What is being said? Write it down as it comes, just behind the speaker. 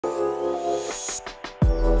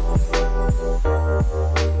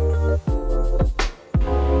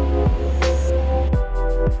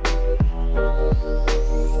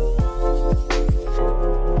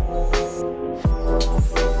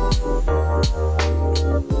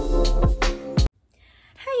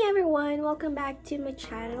welcome back to my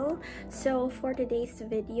channel. So for today's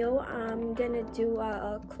video, I'm gonna do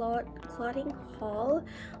a clothing haul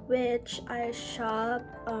which I shopped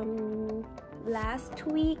last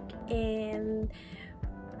week and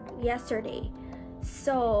yesterday.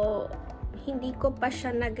 So hindi ko pa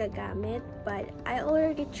siya nagagamit, but I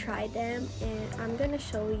already tried them and I'm gonna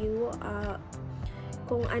show you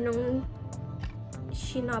kung anong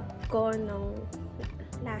shinop ko nung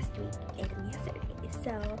last week and yesterday.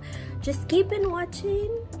 So just keep on watching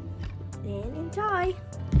and enjoy,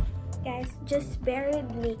 guys. Just bear with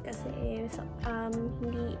me kasi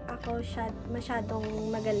hindi ako masyadong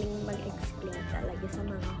magaling mag-explain talaga sa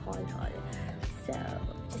mga haul. So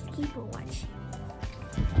just keep on watching.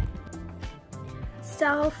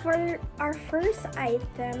 So for our first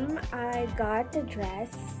item, I got a dress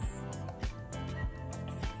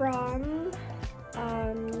from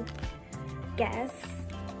Guess.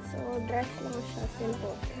 So dress lang siya,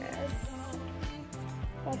 simple dress.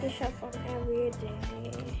 Pwede siya pang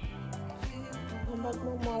everyday. Kung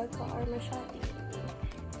magmamall ka or ma-shopping.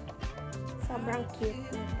 Sobrang cute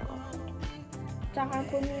nito. Tsaka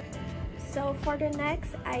so for the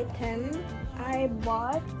next item, I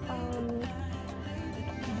bought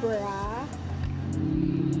bra.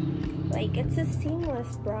 Like, it's a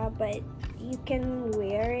seamless bra, but you can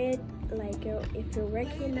wear it like if you're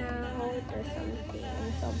working out or something.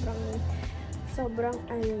 Sobrang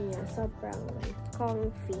ano niya, sobrang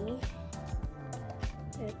comfy.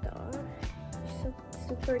 Ito,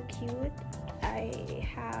 super cute. I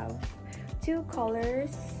have two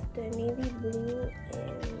colors, the navy blue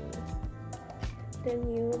and the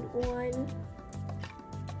nude one.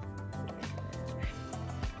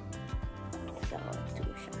 So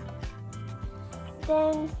two siya.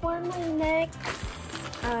 Then for my next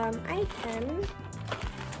item,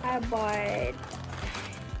 I bought,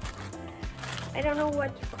 I don't know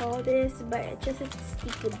what you call this, but it's just a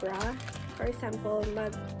sticky bra. For example,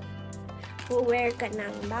 wear ka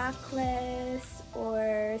ng backless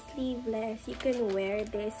or sleeveless, you can wear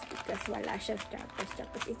this because wala siya strappers.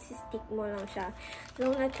 Tapos isi-stick mo lang siya.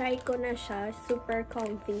 So na-try ko na siya, super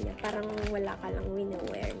comfy na, parang wala ka lang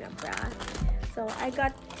wina-wear na bra. So I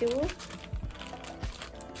got two.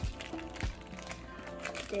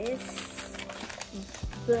 This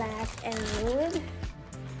black and nude,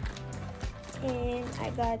 and I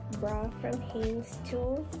got bra from Hanes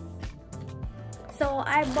too. So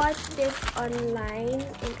I bought this online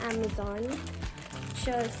in Amazon,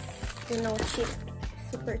 just cheap,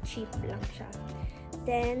 super cheap lang siya.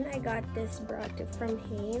 Then I got this bra too from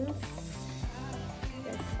Hanes,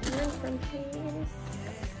 this one from Hanes.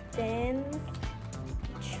 Then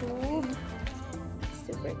tube,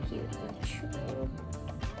 super cute na tube.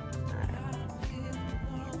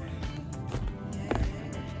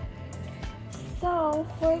 So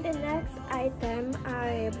for the next item,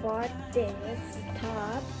 I bought this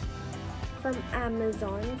top from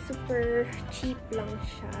Amazon. Super cheap lang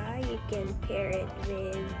siya. You can pair it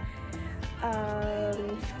with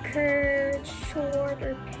skirt, short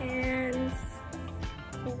or pants,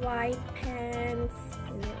 white pants.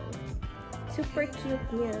 Super cute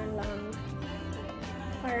niya lang.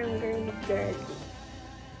 Parang girly.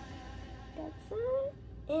 That's it.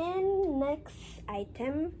 And next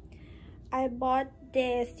item, I bought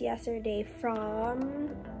this yesterday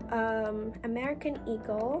from American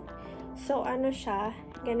Eagle. So ano siya,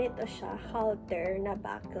 ganito siya, halter na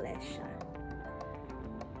backless siya.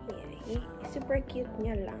 Yeah, super cute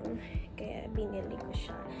niya lang, kaya binili ko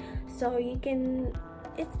siya. So you can,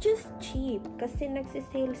 it's just cheap kasi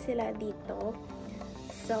nagsisale sila dito.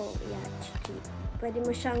 So yeah, cheap. Pwede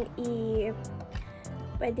mo siyang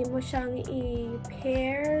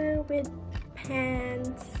i-pair with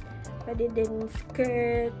pants. Pwede din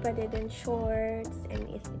skirt, pwede din shorts,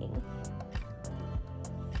 anything.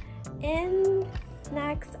 And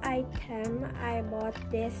next item, I bought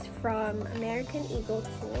this from American Eagle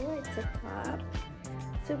too. It's a top.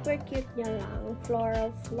 Super cute niya lang. Floral.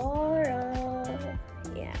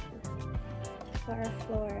 Yeah.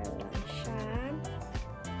 Floral lang siya.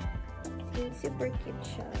 Super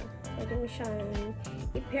cute siya. Pwede mo siyang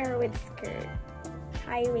i-pair with skirt.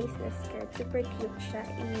 High-waist na skirt. Super cute siya.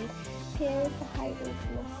 I-pair sa high-waist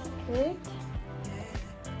na skirt.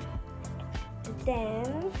 Then,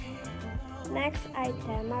 next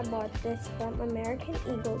item, I bought this from American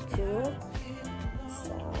Eagle too.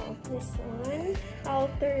 So, this one,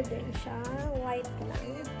 halter din siya. White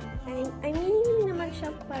lang. I mean, hindi naman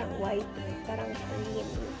siya parang white. Parang cream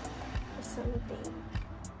or something.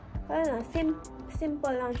 Wala,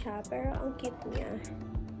 simple lang siya. Pero ang cute niya.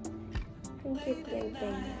 Ang cute yan.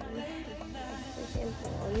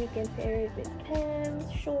 Simple. You can pair it with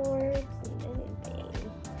pants, shorts, and anything.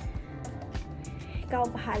 Ikaw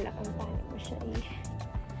bahala kung paano mo siya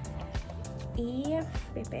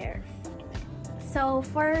i-prepare. So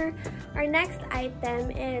for our next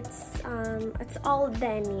item, it's all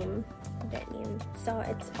denim. So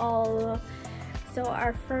it's all. So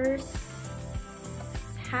our first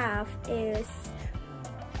half is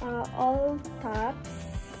all tops.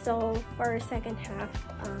 So for second half,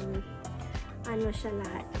 ano siya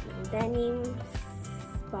lahat ng denim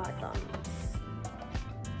bottoms.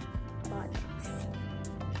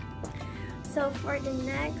 So for the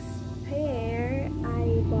next pair,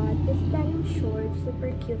 I bought this denim short.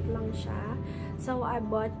 Super cute lang siya. So I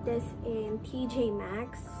bought this in TJ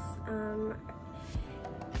Maxx.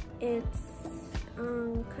 It's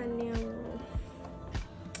kanyang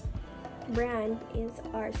brand is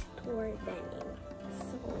our store denim.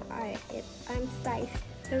 So I'm size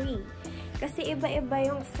 3. Kasi iba-iba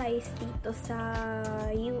yung size dito sa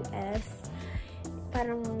US.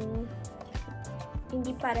 Parang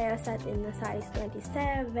hindi pareha sa atin na size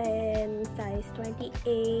 27, size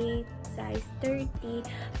 28, size 30.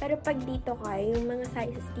 Pero pag dito ka, yung mga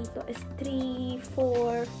sizes dito is 3,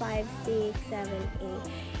 4, 5, 6, 7,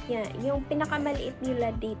 8. Yan. Yung pinakamaliit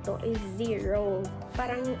nila dito is 0.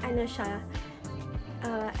 Parang ano siya,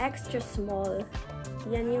 extra small.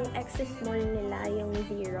 Yan yung extra small nila, yung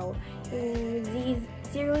 0.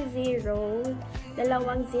 Yung 0,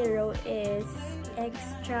 dalawang 0 is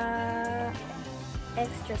extra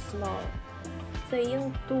small. So,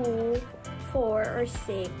 yung 2, 4, or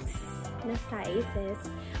 6 na sizes,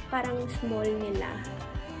 parang small nila.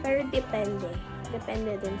 Pero depende.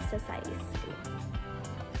 Depende din sa size.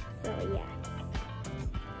 So, yeah.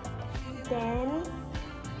 Then,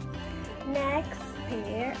 next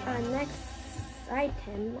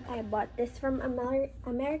item, I bought this from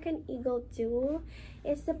American Eagle too.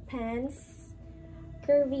 It's the pants.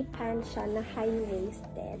 Curvy pants siya na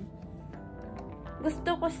high-waisted.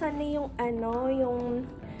 Gusto ko sana yung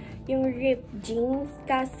yung ripped jeans,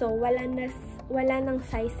 kaso wala nang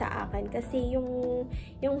size sa akin kasi yung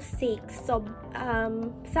 6, so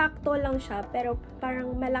sakto lang siya pero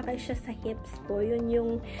parang malaki siya sa hips ko. Yun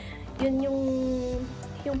yung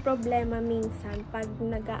problema minsan pag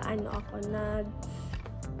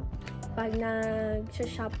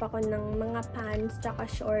nag-shop ako ng mga pants tsaka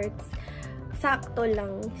shorts, sakto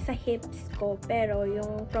lang sa hips ko, pero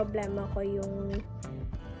yung problema ko yung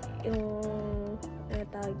ano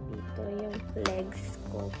tawag dito, yung legs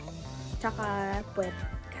ko tsaka puwet,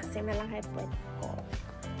 kasi malaki puwet ko.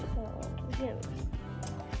 So, yun.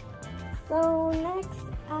 So, next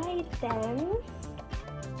item,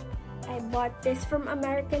 I bought this from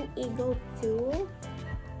American Eagle too.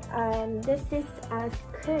 This is a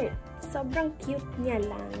skirt. Sobrang cute niya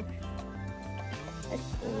lang. As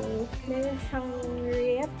in, meron siyang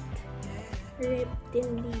ripped din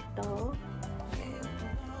dito.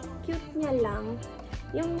 Cute niya lang.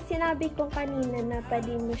 Yung sinabi ko kanina na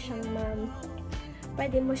pwede mo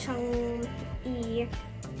siyang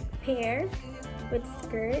i-pair with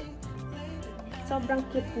skirt. Sobrang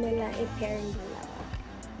cute nila i-pair nila.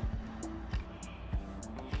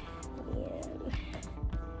 Ayan.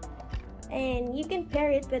 And you can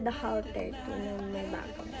pair it with the halter too na may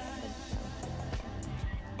bago.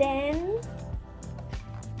 Then,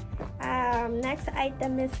 next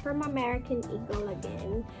item is from American Eagle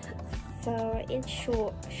again. So, it's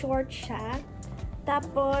short siya.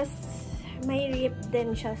 Tapos, may rip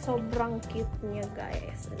din siya. Sobrang cute niya,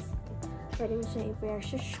 guys. Pwede mo siya i-pair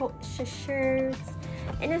sa shirts.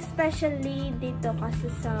 And especially dito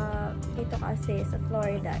kasi sa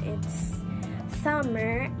Florida, it's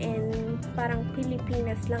summer and parang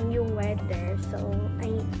Pilipinas lang yung weather. So,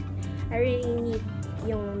 I really need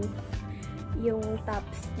yung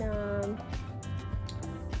tops na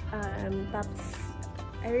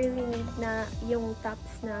I really need na yung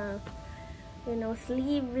tops na, you know,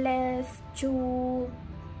 sleeveless, tube,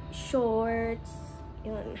 shorts,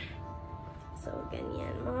 yun. So,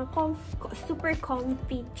 ganyan. Mga super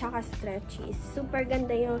comfy tsaka stretchy. Super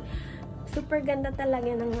ganda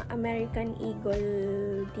talaga ng American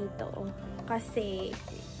Eagle dito. Kasi,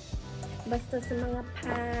 basta sa mga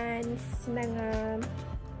pants,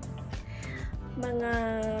 mga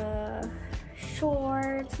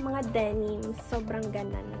shorts, mga denim, sobrang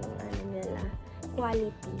ganda ng nila,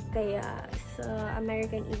 quality. Kaya sa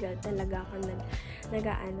American Eagle talaga ako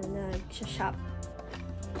nag-shop.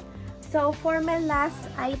 So for my last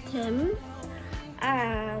item,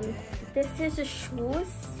 this is a shoes.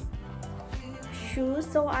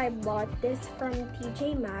 So I bought this from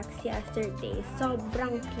TJ Maxx yesterday.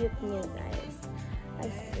 Sobrang cute niya, guys.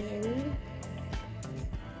 As in,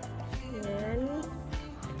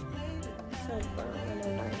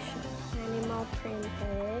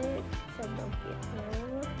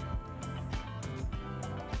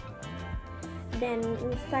 then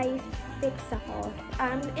size 6 ako.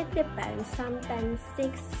 It depends. Sometimes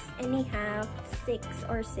 6.5, 6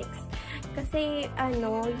 or 6. Kasi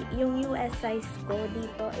yung US size ko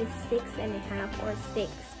dito is 6.5 or 6.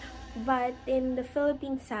 But in the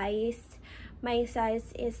Philippine size, my size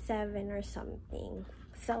is 7 or something.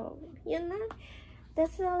 So, yun na.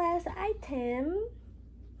 That's the last item.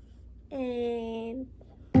 And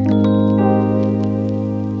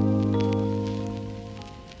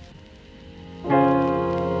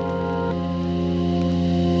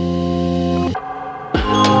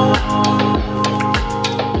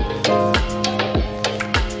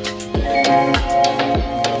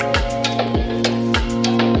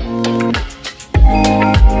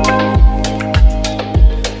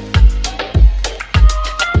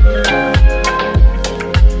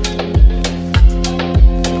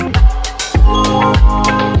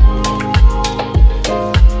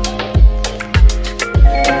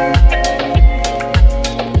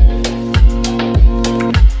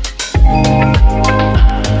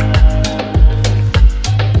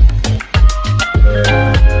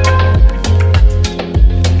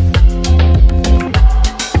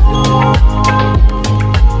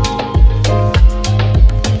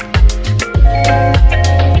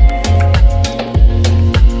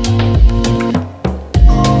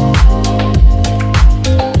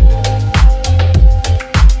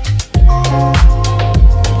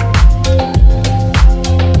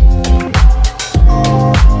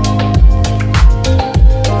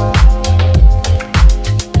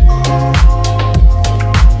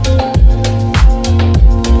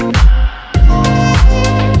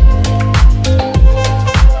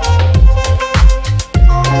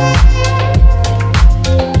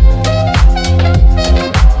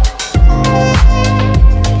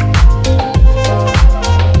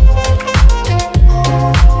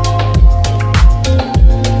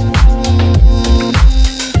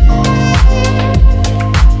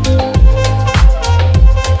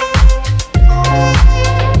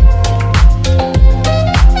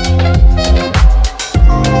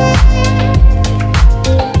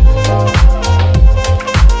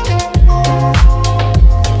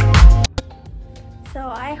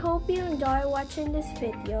watching this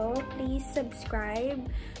video, please subscribe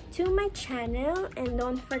to my channel and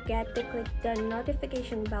don't forget to click the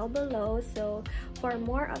notification bell below so for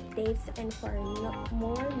more updates and for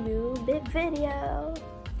more new video.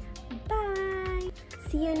 Bye!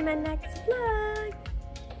 See you in my next vlog!